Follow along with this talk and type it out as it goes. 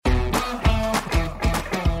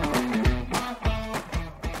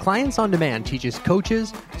Clients on Demand teaches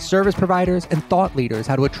coaches, service providers, and thought leaders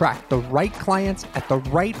how to attract the right clients at the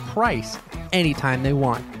right price anytime they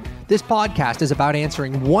want. This podcast is about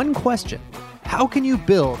answering one question: how can you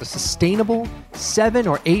build a sustainable 7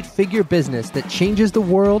 or 8-figure business that changes the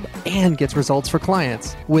world and gets results for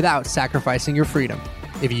clients without sacrificing your freedom?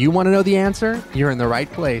 If you want to know the answer, you're in the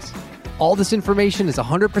right place. All this information is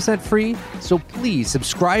 100% free, so please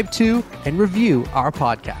subscribe to and review our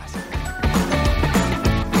podcast.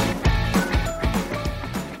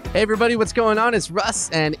 Hey everybody, what's going on? It's Russ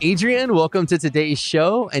and Adrian. Welcome to today's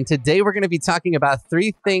show. And today we're going to be talking about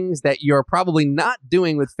 3 things that you're probably not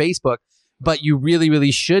doing with Facebook, but you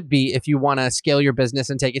really should be if you want to scale your business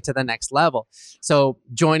and take it to the next level. So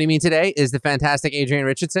joining me today is the fantastic Adrian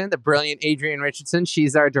Richardson, the brilliant Adrian Richardson.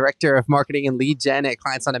 She's our Director of Marketing and Lead Gen at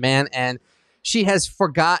Clients on Demand, and she has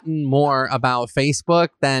forgotten more about Facebook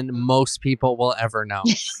than most people will ever know.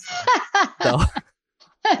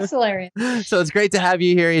 That's hilarious. So it's great to have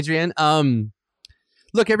you here, Adrian.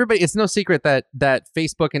 Look, everybody, it's no secret that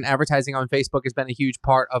Facebook and advertising on Facebook has been a huge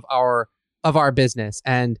part of our business,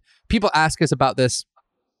 and people ask us about this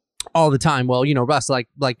all the time. Well, Russ,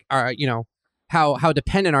 how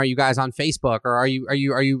dependent are you guys on Facebook, or are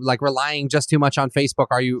you like relying just too much on Facebook?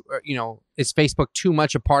 Are you, is Facebook too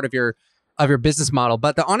much a part of your business model?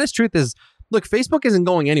 But the honest truth is, look, Facebook isn't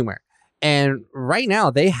going anywhere. And right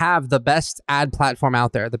now they have the best ad platform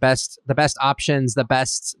out there, the best options, the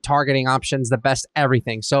best targeting options, the best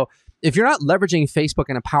everything. So if you're not leveraging Facebook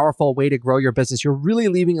in a powerful way to grow your business, you're really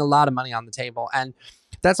leaving a lot of money on the table. And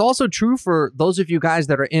that's also true for those of you guys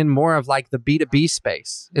that are in more of like the B2B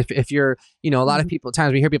space. If you're, a lot of people, at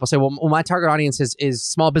times we hear people say, well, my target audience is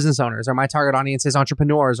small business owners, or my target audience is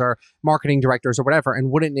entrepreneurs or marketing directors or whatever.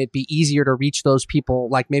 And wouldn't it be easier to reach those people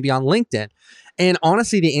like maybe on LinkedIn? And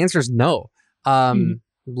honestly, the answer is no.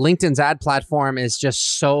 LinkedIn's ad platform is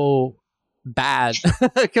just so bad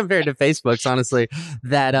compared to Facebook's, honestly,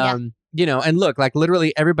 that, and look, like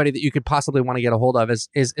literally everybody that you could possibly want to get a hold of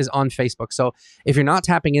is on Facebook. So if you're not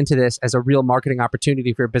tapping into this as a real marketing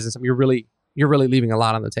opportunity for your business, you're really leaving a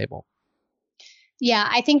lot on the table. Yeah,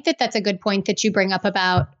 I think that's a good point that you bring up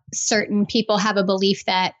about certain people have a belief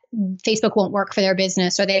that Facebook won't work for their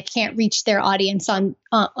business, or they can't reach their audience on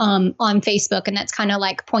Facebook. And that's kind of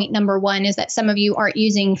like point number 1, is that some of you aren't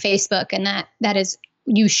using Facebook, and that is,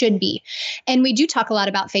 you should be. And we do talk a lot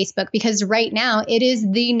about Facebook because right now it is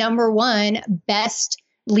the number 1 best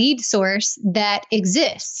lead source that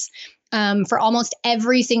exists for almost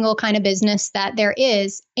every single kind of business that there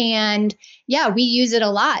is. And yeah, we use it a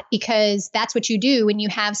lot because that's what you do when you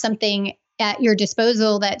have something at your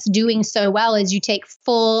disposal that's doing so well, is you take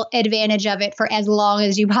full advantage of it for as long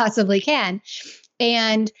as you possibly can.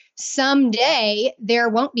 And someday there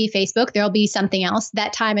won't be Facebook. There'll be something else.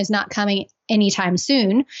 That time is not coming anytime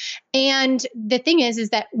soon. And the thing is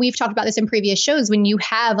that we've talked about this in previous shows. When you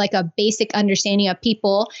have like a basic understanding of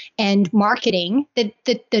people and marketing,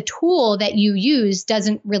 the tool that you use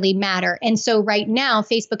doesn't really matter. And so right now,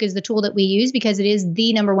 Facebook is the tool that we use because it is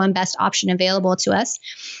the number 1 best option available to us.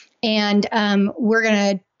 And we're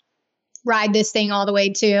going to ride this thing all the way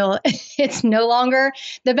till it's no longer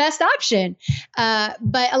the best option.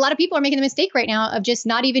 But a lot of people are making the mistake right now of just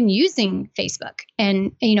not even using Facebook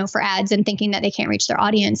and, for ads, and thinking that they can't reach their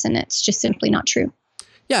audience. And it's just simply not true.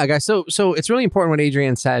 Yeah, guys. So it's really important what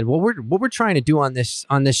Adrian said. What we're trying to do on this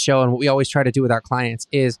show, and what we always try to do with our clients,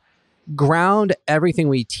 is ground everything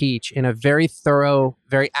we teach in a very thorough,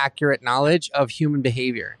 very accurate knowledge of human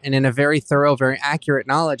behavior, and in a very thorough, very accurate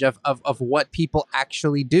knowledge of what people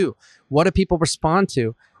actually do. What do people respond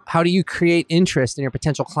to? How do you create interest in your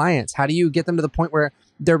potential clients? How do you get them to the point where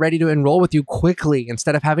they're ready to enroll with you quickly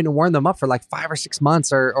instead of having to warm them up for like 5 or 6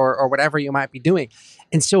 months or whatever you might be doing?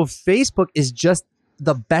 And so Facebook is just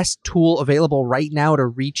the best tool available right now to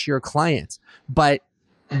reach your clients. But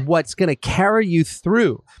what's going to carry you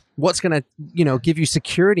through, what's going to, give you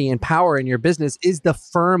security and power in your business, is the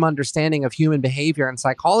firm understanding of human behavior and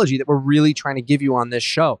psychology that we're really trying to give you on this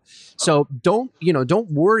show. So don't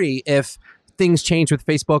worry if things change with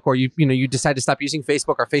Facebook, or you decide to stop using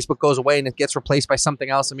Facebook, or Facebook goes away and it gets replaced by something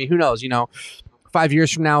else. I mean, who knows, 5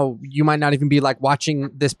 years from now, you might not even be like watching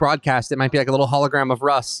this broadcast. It might be like a little hologram of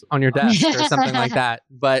Russ on your desk or something like that.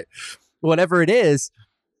 But whatever it is,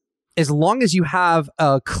 as long as you have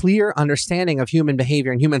a clear understanding of human behavior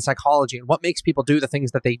and human psychology and what makes people do the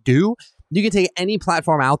things that they do, you can take any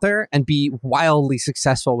platform out there and be wildly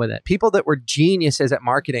successful with it. People that were geniuses at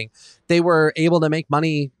marketing, they were able to make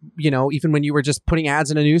money, even when you were just putting ads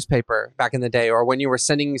in a newspaper back in the day, or when you were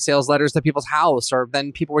sending sales letters to people's house, or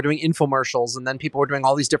then people were doing infomercials, and then people were doing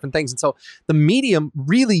all these different things. And so the medium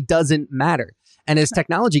really doesn't matter. And as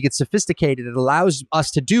technology gets sophisticated, it allows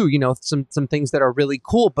us to do, some things that are really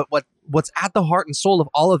cool. But what's at the heart and soul of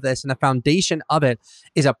all of this and the foundation of it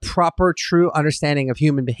is a proper, true understanding of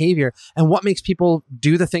human behavior and what makes people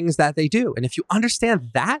do the things that they do. And if you understand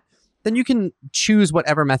that, then you can choose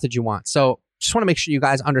whatever method you want. So just want to make sure you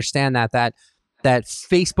guys understand that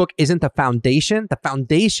Facebook isn't the foundation. The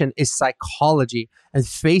foundation is psychology, and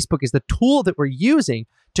Facebook is the tool that we're using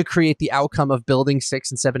to create the outcome of building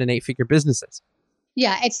 6 and 7 and 8 figure businesses.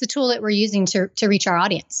 Yeah, it's the tool that we're using to reach our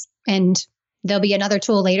audience. And there'll be another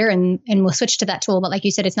tool later and we'll switch to that tool. But like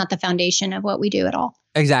you said, it's not the foundation of what we do at all.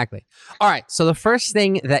 Exactly. All right. So the first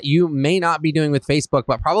thing that you may not be doing with Facebook,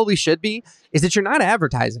 but probably should be, is that you're not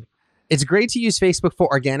advertising. It's great to use Facebook for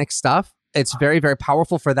organic stuff. It's very, very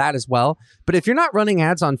powerful for that as well. But if you're not running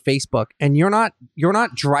ads on Facebook and you're not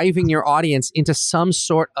driving your audience into some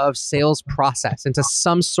sort of sales process, into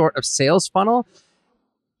some sort of sales funnel,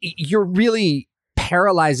 you're really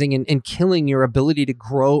paralyzing and killing your ability to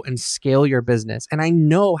grow and scale your business. And I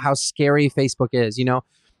know how scary Facebook is.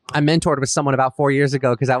 I mentored with someone about 4 years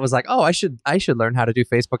ago because I was like, oh, I should learn how to do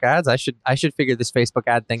Facebook ads. I should figure this Facebook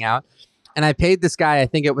ad thing out. And I paid this guy, I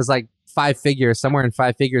think it was like somewhere in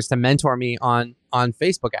 5 figures to mentor me on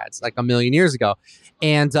Facebook ads like a million years ago.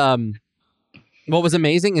 And what was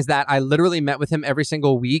amazing is that I literally met with him every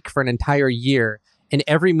single week for an entire year. And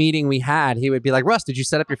every meeting we had, he would be like, Russ, did you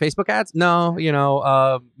set up your Facebook ads? No,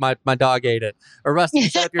 my dog ate it. Or Russ, did you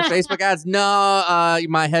set up your Facebook ads? No,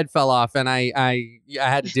 my head fell off and I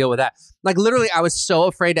had to deal with that. Like literally, I was so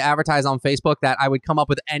afraid to advertise on Facebook that I would come up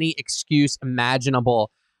with any excuse imaginable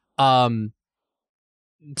to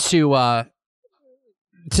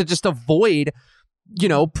just avoid,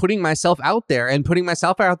 putting myself out there in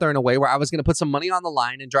a way where I was going to put some money on the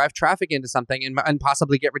line and drive traffic into something and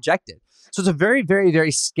possibly get rejected. So it's a very, very,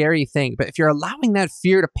 very scary thing. But if you're allowing that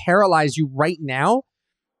fear to paralyze you right now,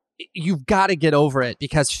 you've got to get over it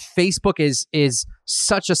because Facebook is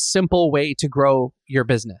such a simple way to grow your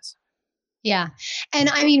business. Yeah. And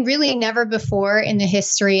I mean, really never before in the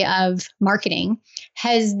history of marketing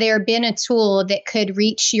has there been a tool that could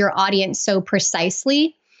reach your audience so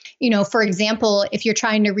precisely. For example, if you're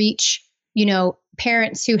trying to reach,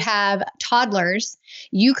 parents who have toddlers,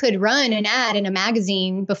 you could run an ad in a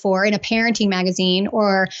magazine before, in a parenting magazine,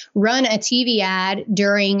 or run a TV ad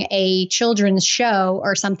during a children's show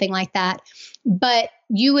or something like that. But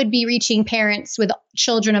you would be reaching parents with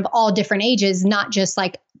children of all different ages, not just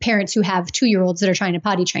like parents who have 2-year-olds that are trying to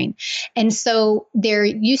potty train. And so there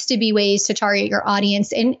used to be ways to target your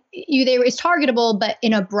audience, and there is targetable, but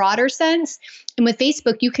in a broader sense. And with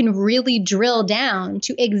Facebook, you can really drill down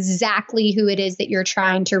to exactly who it is that you're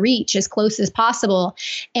trying to reach as close as possible.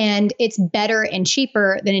 And it's better and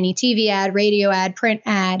cheaper than any TV ad, radio ad, print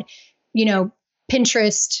ad,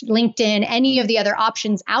 Pinterest, LinkedIn, any of the other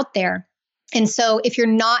options out there. And so if you're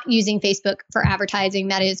not using Facebook for advertising,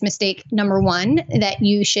 that is mistake number one that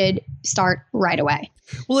you should start right away.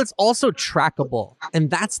 Well, it's also trackable. And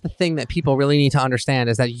that's the thing that people really need to understand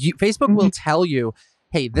is that Facebook will tell you,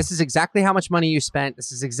 hey, this is exactly how much money you spent.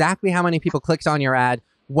 This is exactly how many people clicked on your ad.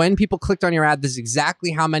 When people clicked on your ad, this is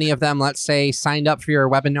exactly how many of them, let's say, signed up for your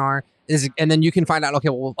webinar. And then you can find out, okay,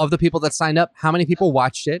 well, of the people that signed up, how many people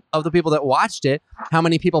watched it? Of the people that watched it, how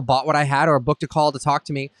many people bought what I had or booked a call to talk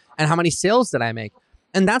to me? And how many sales did I make?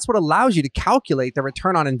 And that's what allows you to calculate the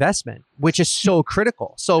return on investment, which is so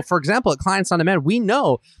critical. So for example, at Clients on Demand, we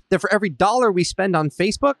know that for every dollar we spend on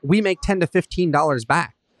Facebook, we make $10 to $15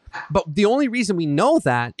 back. But the only reason we know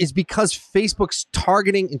that is because Facebook's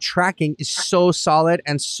targeting and tracking is so solid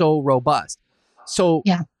and so robust. So,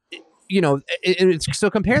 yeah. So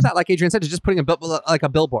compare that, like Adrian said, to just putting a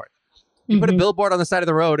billboard. You put a billboard on the side of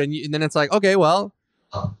the road and then it's like, okay, well,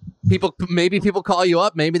 maybe people call you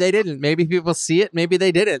up, maybe they didn't. Maybe people see it, maybe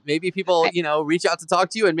they didn't. Maybe people, reach out to talk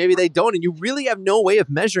to you and maybe they don't. And you really have no way of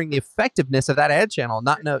measuring the effectiveness of that ad channel,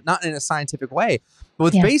 not in a scientific way. But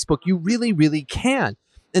with Facebook, you really, really can.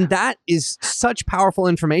 And that is such powerful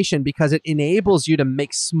information because it enables you to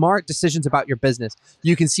make smart decisions about your business.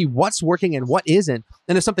 You can see what's working and what isn't.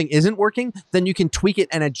 And if something isn't working, then you can tweak it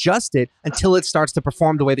and adjust it until it starts to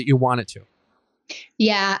perform the way that you want it to.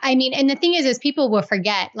 Yeah. I mean, and the thing is people will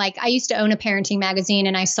forget, like I used to own a parenting magazine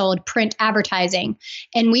and I sold print advertising,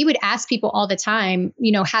 and we would ask people all the time,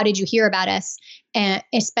 how did you hear about us? And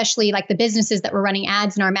especially like the businesses that were running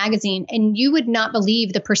ads in our magazine. And you would not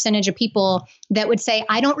believe the percentage of people that would say,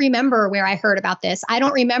 I don't remember where I heard about this. I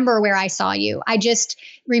don't remember where I saw you. I just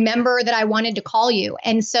remember that I wanted to call you.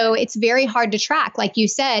 And so it's very hard to track. Like you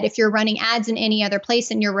said, if you're running ads in any other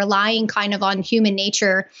place and you're relying kind of on human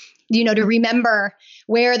nature, to remember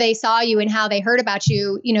where they saw you and how they heard about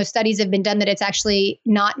you. Studies have been done that it's actually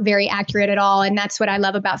not very accurate at all. And that's what I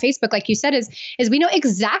love about Facebook, like you said, is we know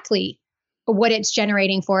exactly what it's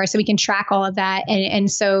generating for us, so we can track all of that.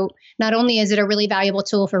 And so not only is it a really valuable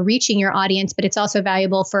tool for reaching your audience, but it's also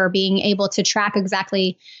valuable for being able to track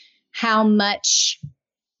exactly how much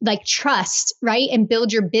trust, right? And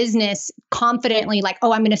build your business confidently,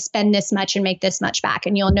 I'm going to spend this much and make this much back.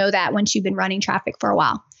 And you'll know that once you've been running traffic for a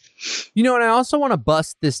while. And I also want to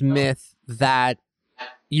bust this myth that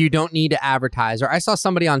you don't need to advertise. Or I saw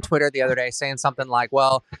somebody on Twitter the other day saying something like,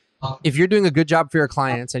 well, if you're doing a good job for your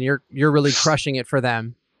clients and you're really crushing it for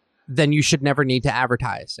them, then you should never need to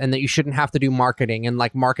advertise, and that you shouldn't have to do marketing, and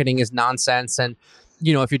marketing is nonsense. And,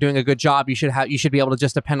 if you're doing a good job, you should be able to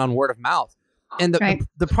just depend on word of mouth. And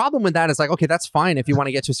the problem with that is okay, that's fine if you want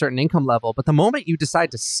to get to a certain income level. But the moment you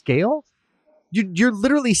decide to scale, you're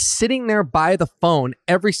literally sitting there by the phone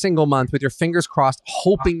every single month with your fingers crossed,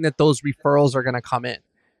 hoping that those referrals are going to come in.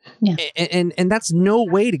 Yeah. And that's no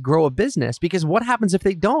way to grow a business, because what happens if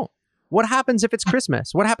they don't? What happens if it's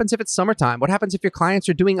Christmas? What happens if it's summertime? What happens if your clients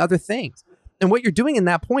are doing other things? And what you're doing in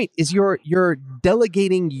that point is you're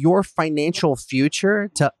delegating your financial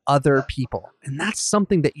future to other people. And that's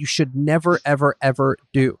something that you should never, ever, ever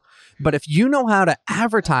do. But if you know how to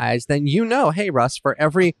advertise, then hey, Russ, for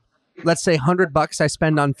every, let's say $100 I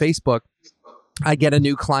spend on Facebook, I get a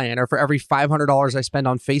new client. Or for every $500 I spend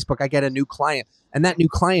on Facebook, I get a new client. And that new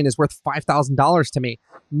client is worth $5,000 to me.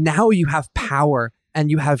 Now you have power and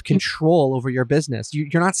you have control over your business.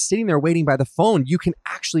 You're not sitting there waiting by the phone. You can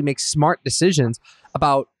actually make smart decisions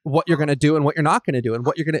about what you're going to do and what you're not going to do, and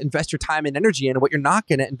what you're going to invest your time and energy in and what you're not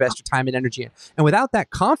going to invest your time and energy in. And without that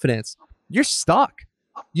confidence, you're stuck.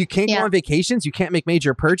 You can't go on vacations. You can't make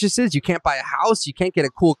major purchases. You can't buy a house. You can't get a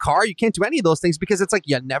cool car. You can't do any of those things, because it's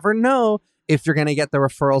you never know if you're going to get the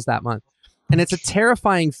referrals that month. And it's a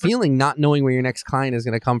terrifying feeling not knowing where your next client is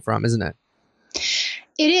going to come from, isn't it?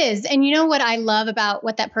 It is. And what I love about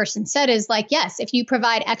what that person said is yes, if you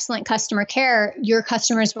provide excellent customer care, your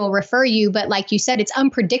customers will refer you. But like you said, it's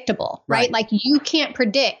unpredictable, right? You can't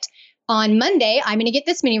predict on Monday, I'm going to get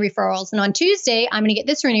this many referrals. And on Tuesday, I'm going to get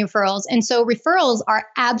this many referrals. And so referrals are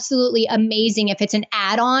absolutely amazing if it's an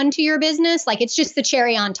add-on to your business. It's just the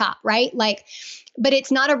cherry on top, right? But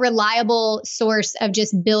it's not a reliable source of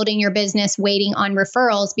just building your business, waiting on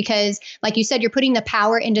referrals, because like you said, you're putting the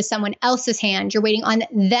power into someone else's hand. You're waiting on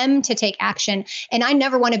them to take action. And I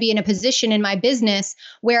never want to be in a position in my business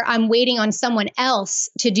where I'm waiting on someone else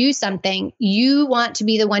to do something. You want to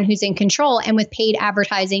be the one who's in control. And with paid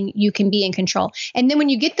advertising, you can be in control. And then when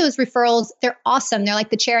you get those referrals, they're awesome. They're like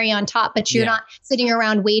the cherry on top, but you're not sitting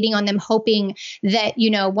around waiting on them, hoping that,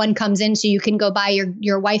 one comes in so you can go buy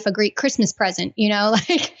your wife a great Christmas present. You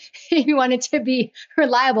want it to be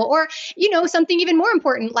reliable, or, something even more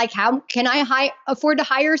important, how can I afford to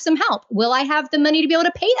hire some help? Will I have the money to be able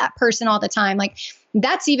to pay that person all the time?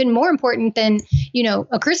 That's even more important than,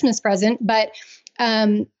 a Christmas present. But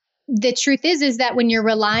the truth is that when you're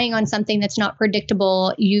relying on something that's not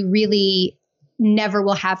predictable, you really never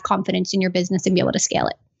will have confidence in your business and be able to scale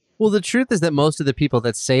it. Well, the truth is that most of the people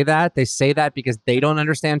that say that, they say that because they don't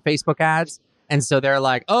understand Facebook ads. And so they're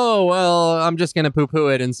like, oh, well, I'm just going to poo-poo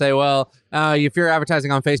it and say, well, if you're advertising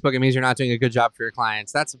on Facebook, it means you're not doing a good job for your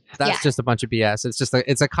clients. That's just a bunch of BS.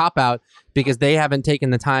 It's a cop-out because they haven't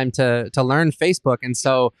taken the time to learn Facebook. And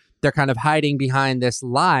so they're kind of hiding behind this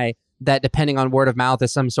lie that depending on word of mouth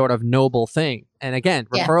is some sort of noble thing. And again,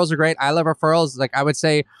 referrals are great. I love referrals. I would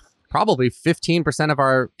say probably 15% of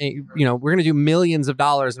our, we're going to do millions of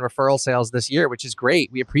dollars in referral sales this year, which is great.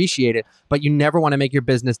 We appreciate it. But you never want to make your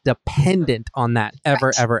business dependent on that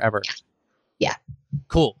ever, ever, ever. Yeah.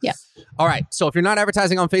 Cool. Yeah. All right. So if you're not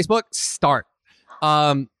advertising on Facebook, start.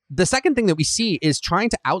 The second thing that we see is trying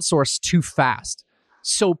to outsource too fast.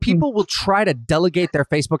 So people will try to delegate their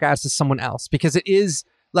Facebook ads to someone else, because it is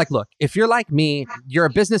look, if you're like me, you're a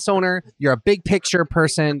business owner, you're a big picture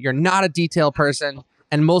person, you're not a detail person.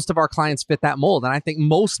 And most of our clients fit that mold. And I think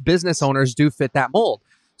most business owners do fit that mold.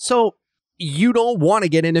 So you don't want to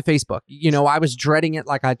get into Facebook. I was dreading it,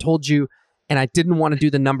 like I told you, and I didn't want to do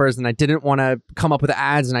the numbers, and I didn't want to come up with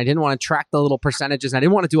ads, and I didn't want to track the little percentages, and I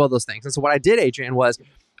didn't want to do all those things. And so what I did, Adrienne, was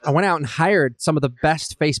I went out and hired some of the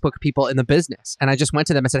best Facebook people in the business. And I just went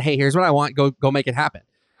to them and said, hey, here's what I want. Go make it happen.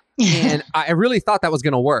 And I really thought that was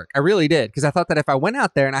going to work. I really did. Because I thought that if I went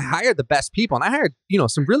out there and I hired the best people, and I hired,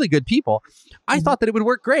 some really good people, I thought that it would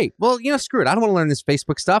work great. Well, screw it. I don't want to learn this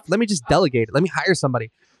Facebook stuff. Let me just delegate it. Let me hire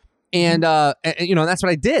somebody. And that's what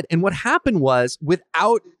I did. And what happened was,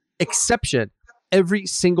 without exception, every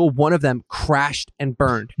single one of them crashed and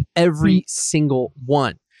burned. Every single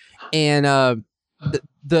one. And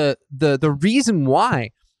the reason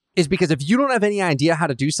why is because if you don't have any idea how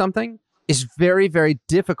to do something, it's very, very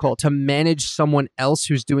difficult to manage someone else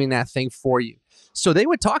who's doing that thing for you. So they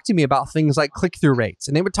would talk to me about things like click-through rates,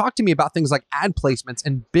 and they would talk to me about things like ad placements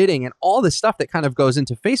and bidding and all this stuff that kind of goes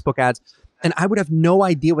into Facebook ads. And I would have no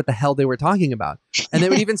idea what the hell they were talking about. And they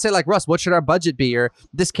would even say like, Russ, what should our budget be? Or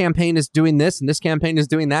this campaign is doing this and this campaign is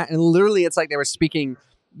doing that. And literally it's like they were speaking,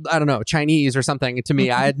 I don't know, Chinese or something to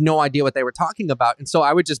me. I had no idea what they were talking about. And so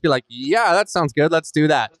I would just be like, yeah, that sounds good. Let's do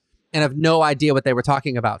that. And I have no idea what they were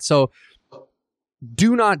talking about. So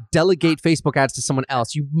do not delegate Facebook ads to someone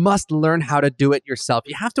else. You must learn how to do it yourself.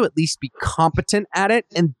 You have to at least be competent at it,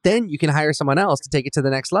 and then you can hire someone else to take it to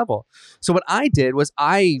the next level. So what I did was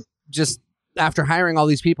after hiring all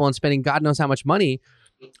these people and spending God knows how much money,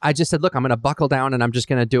 I just said, look, I'm going to buckle down and I'm just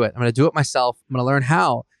going to do it. I'm going to do it myself. I'm going to learn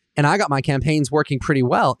how. And I got my campaigns working pretty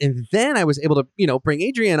well. And then I was able to, bring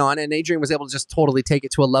Adrian on, and Adrian was able to just totally take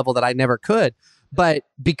it to a level that I never could. But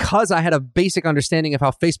because I had a basic understanding of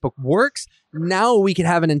how Facebook works, now we could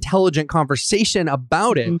have an intelligent conversation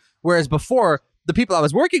about it. Whereas before, the people I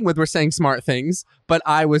was working with were saying smart things, but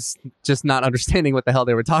I was just not understanding what the hell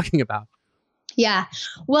they were talking about. Yeah.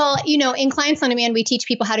 Well, in Clients on Demand, we teach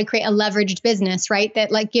people how to create a leveraged business, right?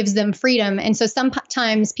 That like gives them freedom. And so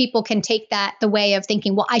sometimes people can take that the way of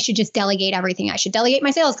thinking, well, I should just delegate everything. I should delegate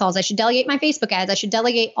my sales calls. I should delegate my Facebook ads. I should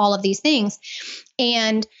delegate all of these things.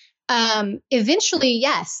 And eventually,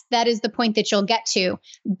 yes, that is the point that you'll get to.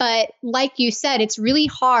 But like you said, it's really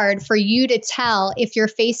hard for you to tell if your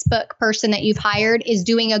Facebook person that you've hired is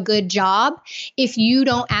doing a good job if you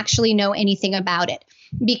don't actually know anything about it.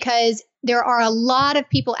 Because there are a lot of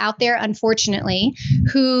people out there, unfortunately,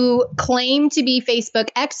 who claim to be Facebook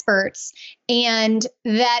experts, and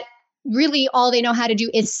that really all they know how to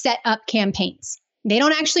do is set up campaigns. They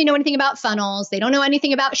don't actually know anything about funnels. They don't know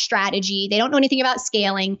anything about strategy. They don't know anything about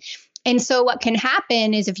scaling. And so what can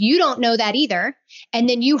happen is if you don't know that either, and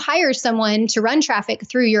then you hire someone to run traffic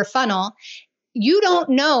through your funnel, you don't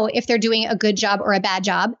know if they're doing a good job or a bad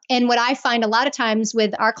job. And what I find a lot of times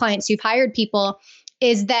with our clients who've hired people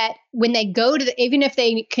is that when they go to even if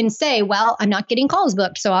they can say, well, I'm not getting calls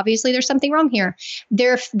booked, so obviously there's something wrong here.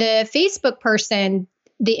 The Facebook person,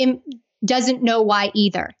 doesn't know why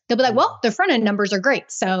either. They'll be like, well, the front end numbers are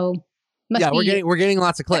great, so we're getting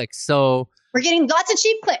lots of clicks, so we're getting lots of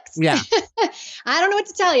cheap clicks. Yeah, I don't know what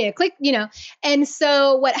to tell you. Click, And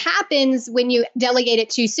so what happens when you delegate it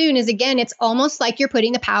too soon is, again, it's almost like you're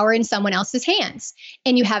putting the power in someone else's hands,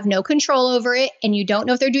 and you have no control over it, and you don't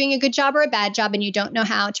know if they're doing a good job or a bad job, and you don't know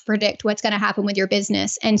how to predict what's going to happen with your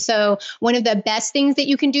business. And so one of the best things that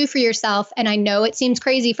you can do for yourself, and I know it seems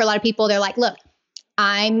crazy for a lot of people, they're like, look,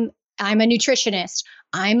 I'm a nutritionist.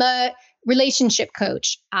 I'm a relationship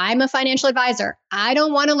coach. I'm a financial advisor. I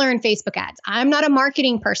don't want to learn Facebook ads. I'm not a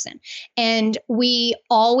marketing person. And we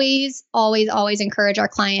always, always, always encourage our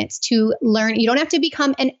clients to learn. You don't have to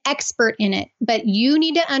become an expert in it, but you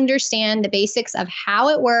need to understand the basics of how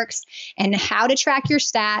it works and how to track your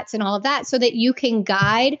stats and all of that so that you can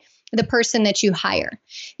guide the person that you hire.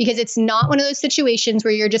 Because it's not one of those situations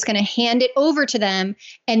where you're just going to hand it over to them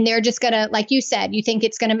and they're just going to, like you said, you think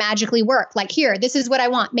it's going to magically work. Like, here, this is what I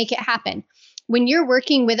want, make it happen. When you're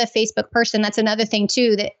working with a Facebook person, that's another thing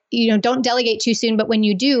too, that, don't delegate too soon. But when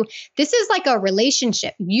you do, this is like a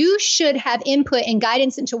relationship. You should have input and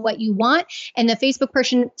guidance into what you want. And the Facebook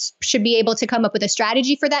person should be able to come up with a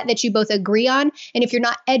strategy for that you both agree on. And if you're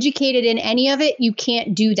not educated in any of it, you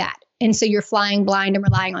can't do that. And so you're flying blind and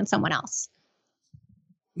relying on someone else.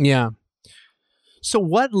 Yeah. So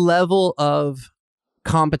what level of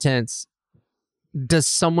competence does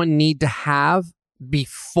someone need to have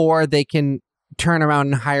before they can turn around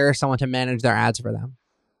and hire someone to manage their ads for them?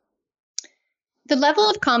 The level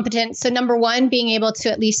of competence. So number one, being able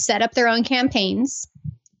to at least set up their own campaigns.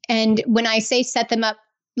 And when I say set them up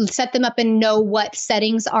and know what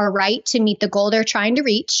settings are right to meet the goal they're trying to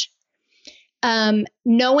reach.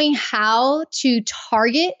 Knowing how to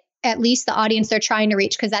target at least the audience they're trying to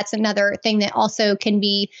reach, because that's another thing that also can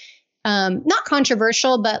be not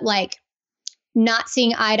controversial, but like not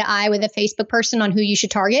seeing eye to eye with a Facebook person on who you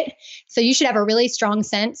should target. So you should have a really strong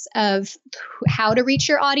sense of how to reach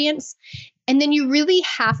your audience. And then you really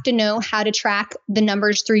have to know how to track the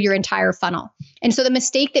numbers through your entire funnel. And so the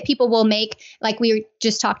mistake that people will make, like we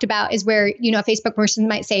just talked about, is where, a Facebook person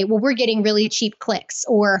might say, well, we're getting really cheap clicks,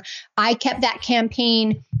 or I kept that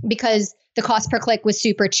campaign because the cost per click was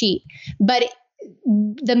super cheap. But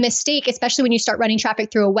the mistake, especially when you start running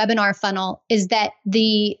traffic through a webinar funnel, is that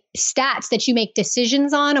the stats that you make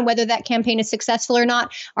decisions on whether that campaign is successful or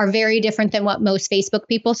not are very different than what most Facebook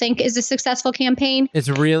people think is a successful campaign. It's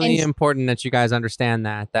really important that you guys understand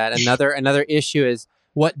that another issue is,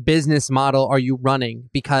 what business model are you running?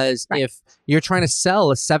 Because if you're trying to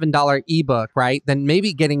sell a $7 ebook, right, then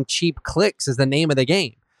maybe getting cheap clicks is the name of the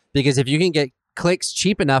game. Because if you can get clicks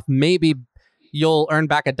cheap enough, maybe you'll earn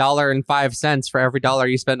back $1.05 for every dollar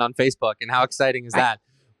you spend on Facebook. And how exciting is that?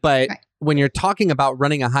 But when you're talking about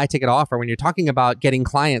running a high ticket offer, when you're talking about getting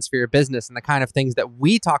clients for your business and the kind of things that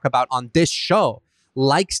we talk about on this show,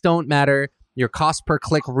 likes don't matter. Your cost per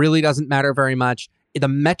click really doesn't matter very much. The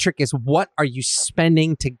metric is, what are you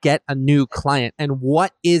spending to get a new client, and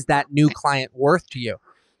what is that new client worth to you?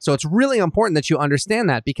 So it's really important that you understand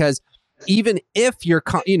that, because even if you're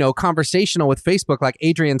conversational with Facebook, like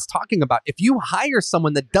Adrian's talking about, if you hire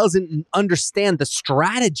someone that doesn't understand the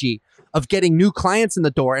strategy of getting new clients in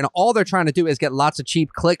the door, and all they're trying to do is get lots of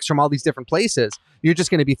cheap clicks from all these different places, you're just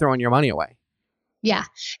going to be throwing your money away. Yeah.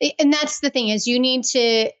 And that's the thing, is you need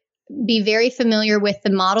to be very familiar with the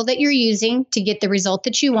model that you're using to get the result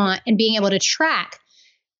that you want, and being able to track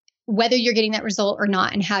whether you're getting that result or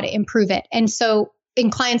not and how to improve it. And so in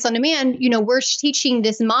Clients on Demand, we're teaching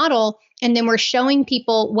this model, and then we're showing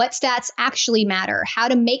people what stats actually matter, how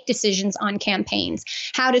to make decisions on campaigns,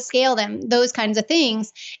 how to scale them, those kinds of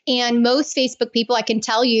things. And most Facebook people, I can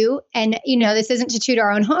tell you, and this isn't to toot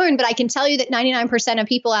our own horn, but I can tell you that 99% of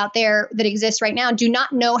people out there that exist right now do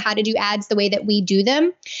not know how to do ads the way that we do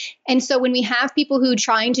them. And so when we have people who are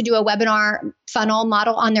trying to do a webinar funnel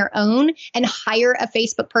model on their own and hire a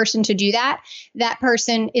Facebook person to do that, that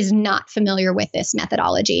person is not familiar with this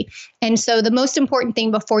methodology. And so the most important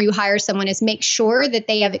thing before you hire someone is make sure that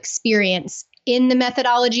they have experience in the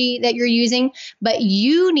methodology that you're using, but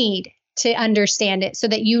you need to understand it so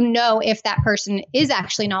that you know if that person is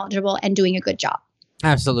actually knowledgeable and doing a good job.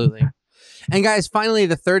 Absolutely. And guys, finally,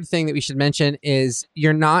 the third thing that we should mention is,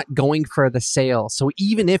 you're not going for the sale. So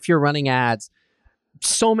even if you're running ads,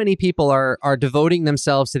 so many people are devoting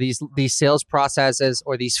themselves to these sales processes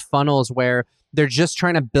or these funnels where they're just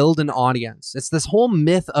trying to build an audience. It's this whole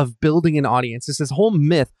myth of building an audience. It's this whole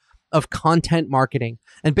myth of content marketing.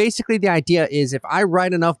 And basically the idea is, if I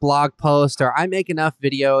write enough blog posts, or I make enough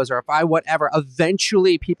videos, or if I whatever,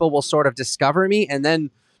 eventually people will sort of discover me, and then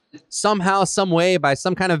somehow, some way, by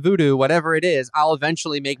some kind of voodoo, whatever it is, I'll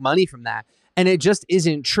eventually make money from that. And it just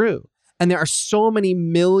isn't true. And there are so many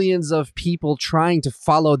millions of people trying to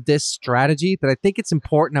follow this strategy that I think it's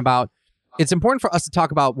important for us to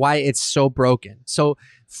talk about why it's so broken. So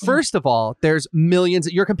first of all, there's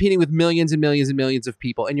millions, you're competing with millions and millions and millions of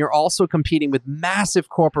people. And you're also competing with massive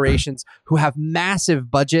corporations who have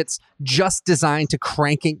massive budgets just designed to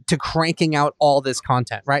cranking out all this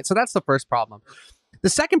content, right? So that's the first problem. The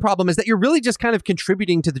second problem is that you're really just kind of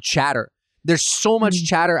contributing to the chatter. There's so much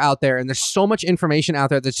chatter out there, and there's so much information out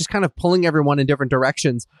there that's just kind of pulling everyone in different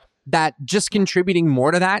directions, that just contributing more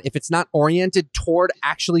to that, if it's not oriented toward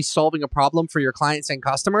actually solving a problem for your clients and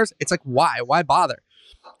customers, it's like, why bother?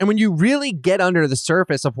 And when you really get under the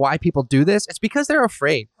surface of why people do this, it's because they're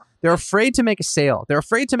afraid. They're afraid to make a sale. They're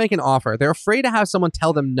afraid to make an offer. They're afraid to have someone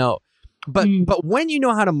tell them no. But when you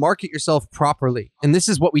know how to market yourself properly, and this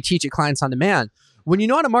is what we teach at Clients on Demand, when you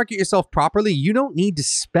know how to market yourself properly, you don't need to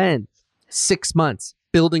spend 6 months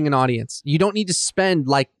building an audience. You don't need to spend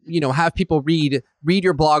have people read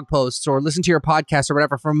your blog posts or listen to your podcast or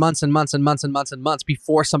whatever for months and months and months and months and months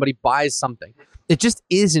before somebody buys something. It just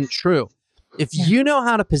isn't true. If you know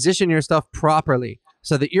how to position your stuff properly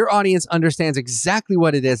so that your audience understands exactly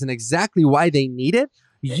what it is and exactly why they need it,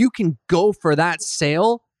 you can go for that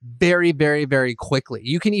sale very, very, very quickly.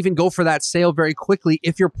 You can even go for that sale very quickly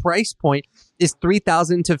if your price point is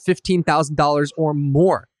 $3,000 to $15,000 or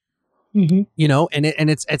more. And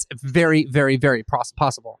it's very, very, very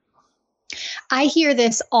possible. I hear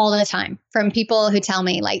this all the time from people who tell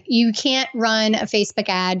me, like, you can't run a Facebook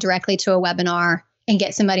ad directly to a webinar and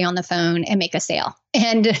get somebody on the phone and make a sale.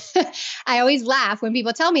 And I always laugh when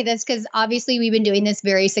people tell me this, because obviously we've been doing this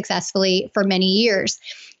very successfully for many years.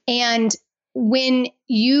 And when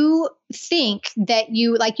you think that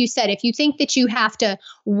like you said, if you think that you have to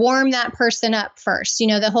warm that person up first,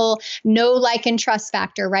 the whole know, like, and trust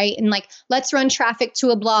factor, right? And like, let's run traffic to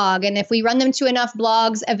a blog. And if we run them to enough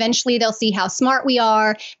blogs, eventually they'll see how smart we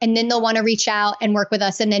are. And then they'll want to reach out and work with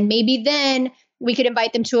us. And then maybe then we could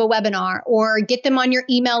invite them to a webinar, or get them on your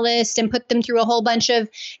email list and put them through a whole bunch of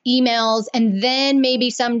emails. And then maybe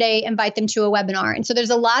someday invite them to a webinar. And so there's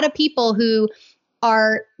a lot of people who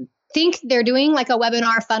think they're doing like a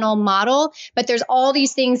webinar funnel model, but there's all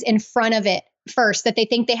these things in front of it first that they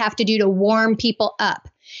think they have to do to warm people up.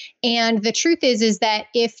 And the truth is that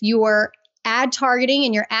if your ad targeting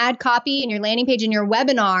and your ad copy and your landing page and your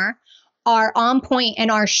webinar are on point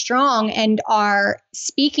and are strong and are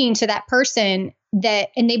speaking to that person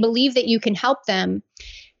and they believe that you can help them,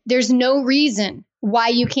 there's no reason why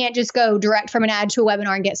you can't just go direct from an ad to a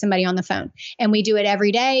webinar and get somebody on the phone. And we do it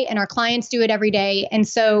every day, and our clients do it every day. And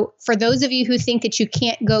so for those of you who think that you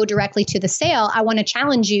can't go directly to the sale, I want to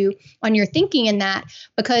challenge you on your thinking in that,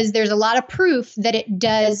 because there's a lot of proof that it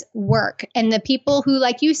does work. And the people who,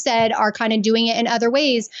 like you said, are kind of doing it in other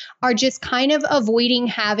ways are just kind of avoiding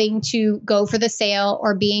having to go for the sale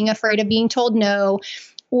or being afraid of being told no,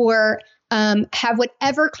 or have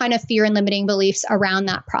whatever kind of fear and limiting beliefs around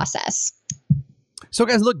that process. So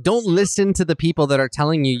guys, look, don't listen to the people that are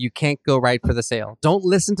telling you can't go right for the sale. Don't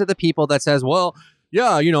listen to the people that says, well,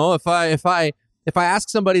 yeah, if I ask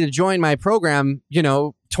somebody to join my program,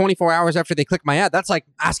 24 hours after they click my ad, that's like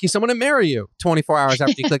asking someone to marry you 24 hours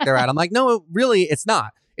after you click their ad. I'm like, no, really, it's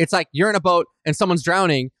not. It's like you're in a boat and someone's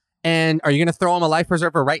drowning. And are you going to throw them a life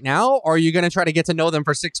preserver right now? Or are you going to try to get to know them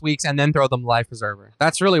for 6 weeks and then throw them a life preserver?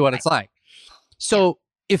 That's really what it's like. So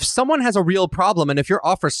if someone has a real problem and if your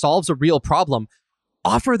offer solves a real problem,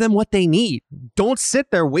 offer them what they need. Don't sit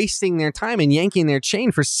there wasting their time and yanking their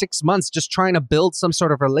chain for 6 months just trying to build some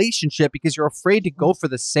sort of relationship because you're afraid to go for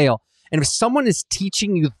the sale. And if someone is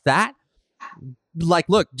teaching you that, like,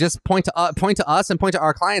 look, just point to us and point to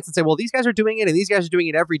our clients and say, well, these guys are doing it and these guys are doing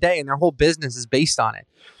it every day and their whole business is based on it.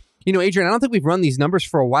 Adrian, I don't think we've run these numbers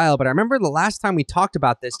for a while, but I remember the last time we talked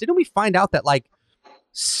about this, didn't we find out that like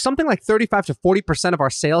something like 35 to 40% of our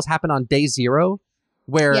sales happen on day zero,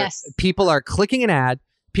 where people are clicking an ad,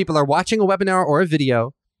 people are watching a webinar or a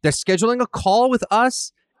video, they're scheduling a call with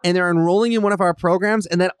us, and they're enrolling in one of our programs,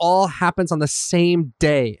 and that all happens on the same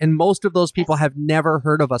day. And most of those people have never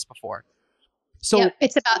heard of us before. So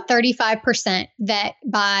it's about 35% that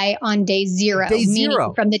buy on day zero.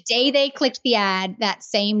 Meaning from the day they clicked the ad, that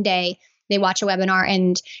same day, they watch a webinar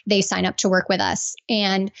and they sign up to work with us.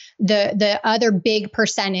 And the other big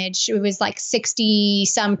percentage, it was like 60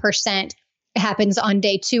 some percent, happens on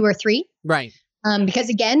day 2 or 3. Right. Because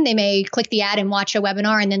again, they may click the ad and watch a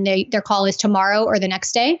webinar and then their call is tomorrow or the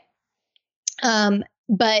next day.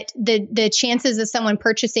 But the chances of someone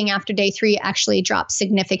purchasing after day 3 actually drop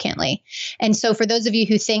significantly. And so for those of you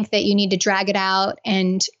who think that you need to drag it out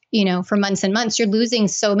and for months and months, you're losing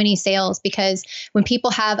so many sales, because when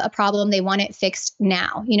people have a problem, they want it fixed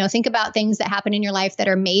now. Think about things that happen in your life that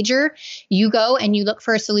are major. You go and you look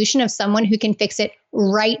for a solution of someone who can fix it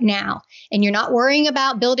right now. And you're not worrying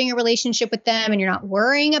about building a relationship with them, and you're not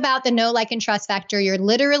worrying about the know, like, and trust factor. You're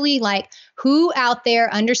literally like, who out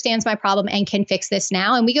there understands my problem and can fix this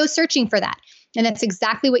now? And we go searching for that. And that's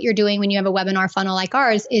exactly what you're doing when you have a webinar funnel like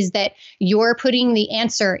ours, is that you're putting the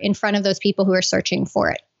answer in front of those people who are searching for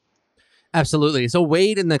it. Absolutely. So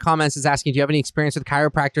Wade in the comments is asking, do you have any experience with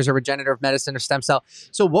chiropractors or regenerative medicine or stem cell?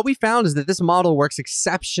 So what we found is that this model works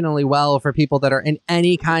exceptionally well for people that are in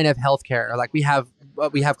any kind of healthcare. Like we have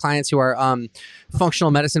clients who are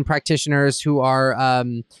functional medicine practitioners, who are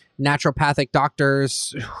naturopathic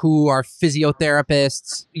doctors, who are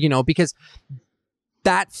physiotherapists, because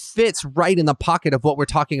that fits right in the pocket of what we're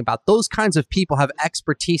talking about. Those kinds of people have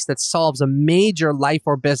expertise that solves a major life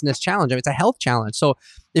or business challenge. I mean, it's a health challenge. So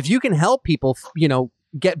if you can help people,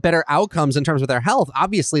 get better outcomes in terms of their health,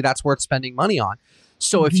 obviously that's worth spending money on.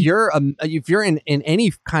 So if you're in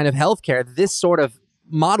any kind of healthcare, this sort of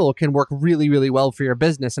model can work really, really well for your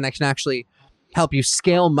business, and it can actually help you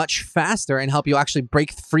scale much faster and help you actually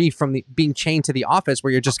break free from being chained to the office where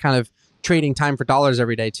you're just kind of trading time for dollars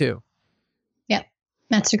every day too.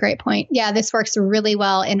 That's a great point. Yeah, this works really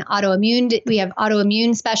well in autoimmune. We have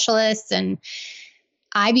autoimmune specialists and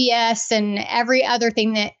IBS and every other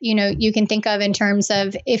thing that, you can think of in terms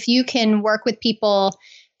of, if you can work with people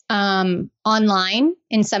online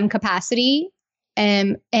in some capacity,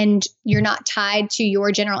 and you're not tied to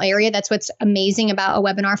your general area. That's what's amazing about a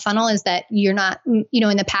webinar funnel, is that you're not, in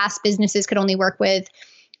the past, businesses could only work with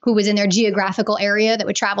who was in their geographical area that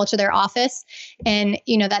would travel to their office. And,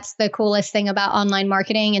 that's the coolest thing about online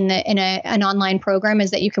marketing and an online program, is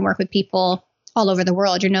that you can work with people all over the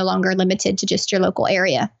world. You're no longer limited to just your local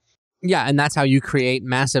area. Yeah. And that's how you create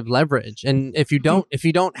massive leverage. And if you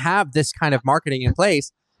don't have this kind of marketing in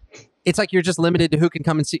place, it's like you're just limited to who can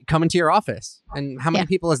come into your office. And how many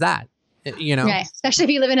people is that? Right. Especially if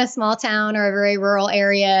you live in a small town or a very rural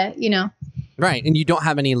area, Right. And you don't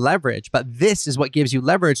have any leverage, but this is what gives you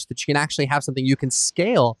leverage, that you can actually have something you can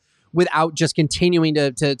scale without just continuing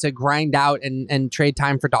to grind out and trade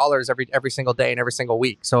time for dollars every single day and every single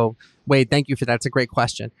week. So Wade, thank you for that. It's a great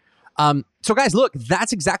question. So guys, look,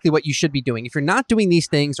 that's exactly what you should be doing. If you're not doing these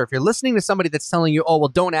things, or if you're listening to somebody that's telling you, oh, well,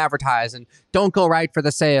 don't advertise and don't go right for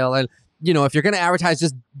the sale. And, if you're going to advertise,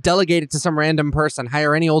 just delegate it to some random person,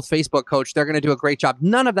 hire any old Facebook coach. They're going to do a great job.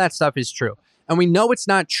 None of that stuff is true. And we know it's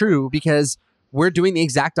not true because we're doing the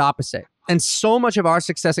exact opposite. And so much of our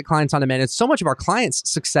success at Clients on Demand, and so much of our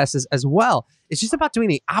clients' successes as well, it's just about doing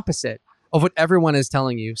the opposite of what everyone is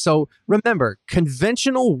telling you. So remember,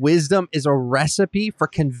 conventional wisdom is a recipe for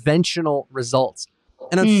conventional results.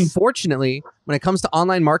 And unfortunately, when it comes to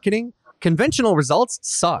online marketing, conventional results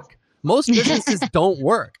suck. Most businesses don't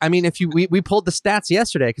work. I mean, we pulled the stats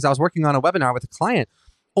yesterday because I was working on a webinar with a client.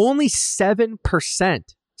 Only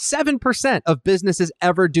 7% of businesses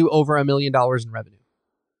ever do over $1 million in revenue.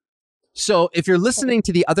 So if you're listening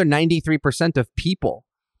to the other 93% of people,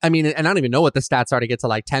 I mean, and I don't even know what the stats are to get to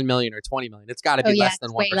like 10 million or 20 million. It's got to be less than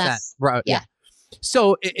 1%. Right. Yeah.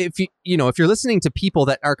 So if you're listening to people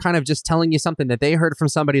that are kind of just telling you something that they heard from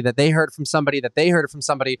somebody, that they heard from somebody, that they heard from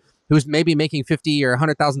somebody who's maybe making $50,000 or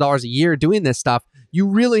 $100,000 a year doing this stuff, you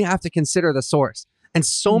really have to consider the source. And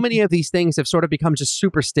so many of these things have sort of become just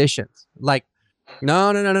superstitions. Like,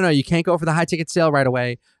 no, you can't go for the high ticket sale right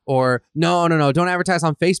away. Or no, don't advertise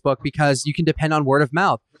on Facebook because you can depend on word of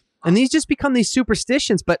mouth. And these just become these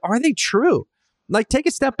superstitions, but are they true? Like, take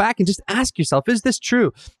a step back and just ask yourself, is this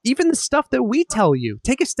true? Even the stuff that we tell you,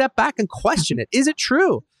 take a step back and question it. Is it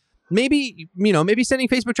true? Maybe sending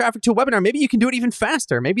Facebook traffic to a webinar, maybe you can do it even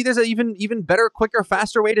faster. Maybe there's an even better, quicker,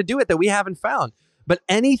 faster way to do it that we haven't found. But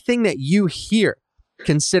anything that you hear,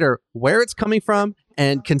 consider where it's coming from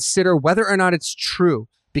and consider whether or not it's true.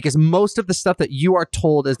 Because most of the stuff that you are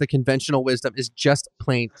told as the conventional wisdom is just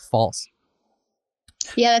plain false.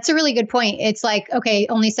 Yeah, that's a really good point. It's like, okay,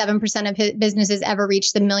 only 7% of businesses ever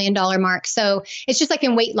reach the $1 million mark. So it's just like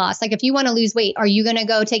in weight loss. Like if you want to lose weight, are you going to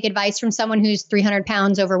go take advice from someone who's 300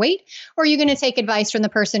 pounds overweight? Or are you going to take advice from the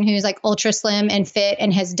person who's like ultra slim and fit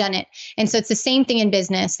and has done it? And so it's the same thing in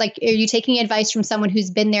business. Like, are you taking advice from someone who's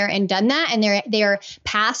been there and done that and they're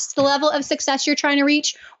past the level of success you're trying to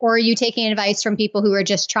reach? Or are you taking advice from people who are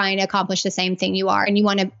just trying to accomplish the same thing you are? And you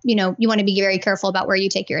want to be very careful about where you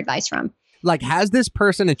take your advice from. Like, has this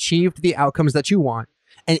person achieved the outcomes that you want?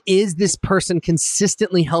 And is this person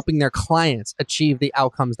consistently helping their clients achieve the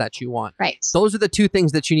outcomes that you want? Right. Those are the two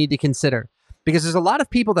things that you need to consider. Because there's a lot of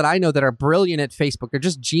people that I know that are brilliant at Facebook. They're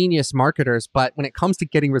just genius marketers. But when it comes to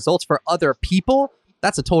getting results for other people,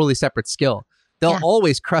 that's a totally separate skill. They'll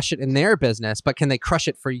always crush it in their business, but can they crush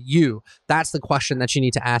it for you? That's the question that you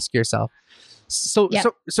need to ask yourself. So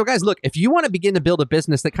guys, look, if you want to begin to build a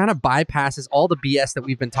business that kind of bypasses all the BS that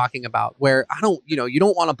we've been talking about, where you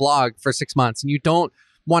don't want to blog for 6 months and you don't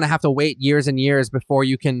want to have to wait years and years before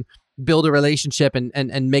you can build a relationship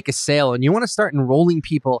and make a sale, and you want to start enrolling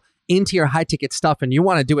people into your high ticket stuff and you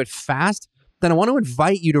want to do it fast, then I want to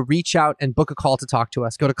invite you to reach out and book a call to talk to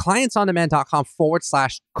us. Go to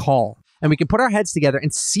clientsondemand.com/call. And we can put our heads together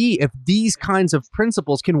and see if these kinds of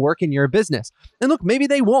principles can work in your business. And look, maybe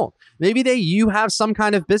they won't. Maybe you have some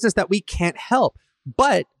kind of business that we can't help.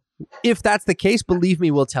 But if that's the case, believe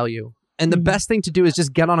me, we'll tell you. And the best thing to do is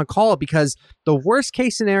just get on a call, because the worst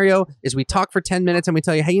case scenario is we talk for 10 minutes and we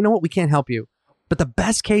tell you, hey, you know what? We can't help you. But the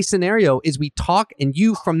best case scenario is we talk and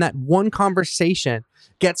you, from that one conversation,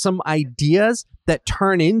 get some ideas that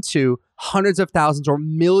turn into hundreds of thousands or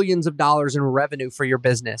millions of dollars in revenue for your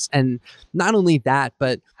business. And not only that,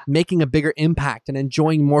 but making a bigger impact and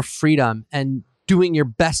enjoying more freedom and doing your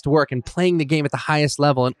best work and playing the game at the highest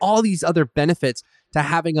level and all these other benefits to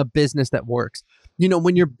having a business that works.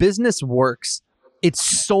 When your business works, it's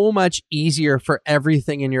so much easier for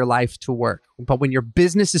everything in your life to work. But when your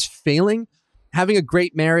business is failing, having a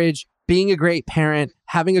great marriage, being a great parent,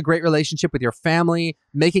 having a great relationship with your family,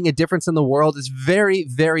 making a difference in the world is very,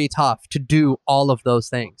 very tough to do all of those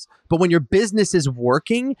things. But when your business is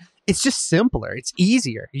working, it's just simpler. It's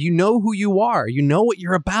easier. You know who you are. You know what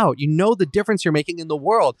you're about. You know the difference you're making in the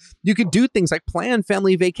world. You can do things like plan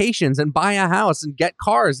family vacations and buy a house and get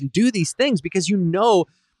cars and do these things because you know,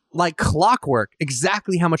 like clockwork,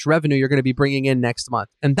 exactly how much revenue you're going to be bringing in next month.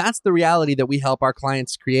 And that's the reality that we help our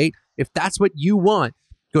clients create. If that's what you want,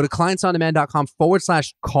 go to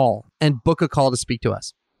clientsondemand.com/call and book a call to speak to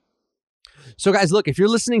us. So guys, look, if you're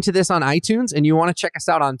listening to this on iTunes and you want to check us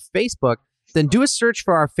out on Facebook, then do a search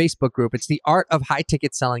for our Facebook group. It's the Art of High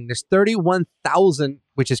Ticket Selling. There's 31,000,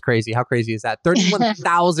 which is crazy. How crazy is that?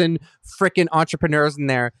 31,000 freaking entrepreneurs in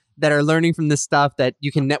there that are learning from this stuff that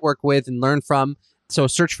you can network with and learn from. So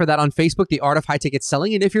search for that on Facebook, the Art of High Ticket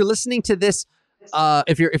Selling. And if you're listening to this,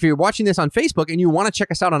 if you're watching this on Facebook and you want to check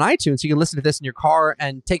us out on iTunes, so you can listen to this in your car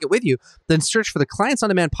and take it with you, then search for the Clients on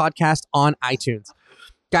Demand podcast on iTunes.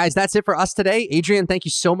 Guys, that's it for us today. Adrian, thank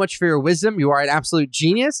you so much for your wisdom. You are an absolute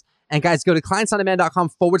genius. And guys, go to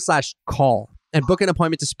clientsondemand.com/call and book an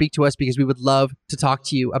appointment to speak to us because we would love to talk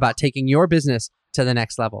to you about taking your business to the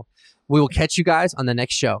next level. We will catch you guys on the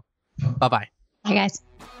next show. Bye-bye. Bye, guys.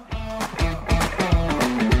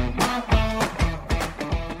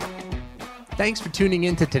 Thanks for tuning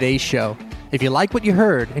in to today's show. If you like what you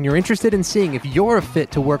heard and you're interested in seeing if you're a fit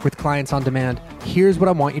to work with Clients on Demand, here's what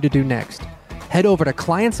I want you to do next. Head over to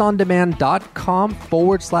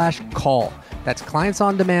clientsondemand.com/call. That's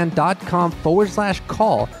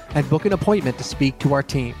clientsondemand.com/call and book an appointment to speak to our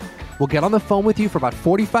team. We'll get on the phone with you for about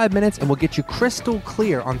 45 minutes and we'll get you crystal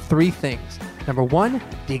clear on 3 things. Number 1,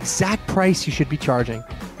 the exact price you should be charging.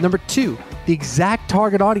 Number 2, the exact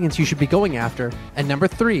target audience you should be going after. And number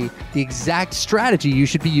 3, the exact strategy you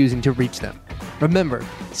should be using to reach them. Remember,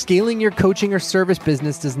 scaling your coaching or service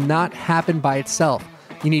business does not happen by itself.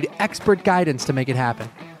 You need expert guidance to make it happen.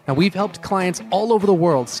 Now, we've helped clients all over the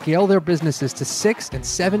world scale their businesses to 6 and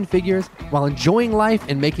 7 figures while enjoying life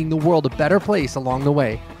and making the world a better place along the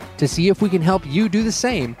way. To see if we can help you do the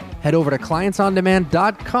same, head over to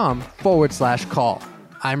clientsondemand.com/call.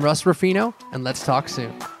 I'm Russ Ruffino, and let's talk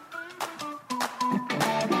soon.